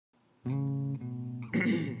What's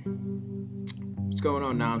going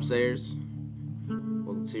on, Knomsayers?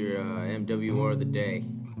 Welcome to your MWR of the day.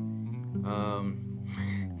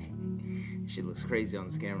 Shit looks crazy on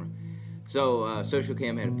this camera. So,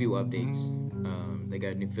 Socialcam had a few updates. They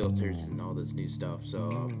got new filters and all this new stuff.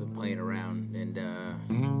 So, I've been playing around and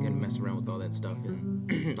gonna mess around with all that stuff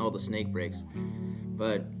and all the snake breaks.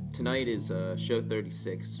 But tonight is show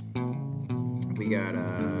 36. We got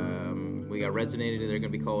Resonated. They're gonna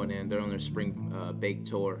be calling in. They're on their spring bake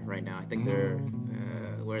tour right now. I think they're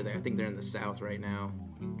where are they? I think they're in the south right now.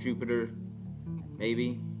 Jupiter,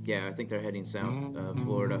 maybe. Yeah, I think they're heading south,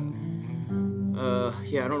 Florida.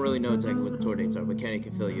 Yeah, I don't really know exactly what the tour dates are, but Kenny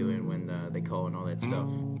can fill you in when they call and all that stuff.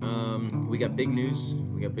 We got big news.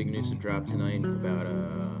 We got big news to drop tonight about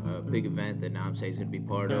a big event that Knomsai is going to be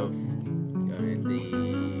part of in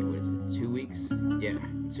the, what is it, 2 weeks? Yeah,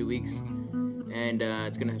 2 weeks. And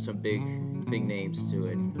it's going to have some big names to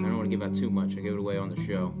it. I don't want to give out too much. I'll give it away on the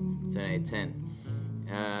show tonight at 10.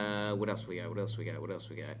 What else we got?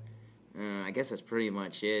 I guess that's pretty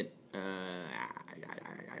much it.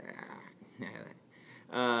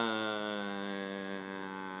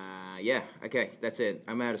 Yeah, okay, that's it.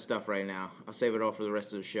 I'm out of stuff right now. I'll save it all for the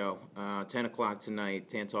rest of the show. 10 o'clock tonight,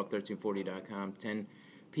 tantalk1340.com, 10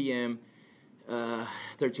 p.m.,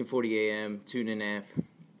 1340 a.m., tune in app.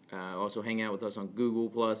 Also hang out with us on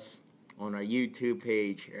Google+, on our YouTube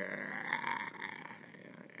page.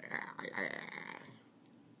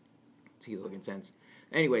 Teeth look intense.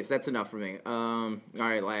 Anyways, that's enough for me.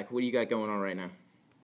 Alright, Lack, what do you got going on right now?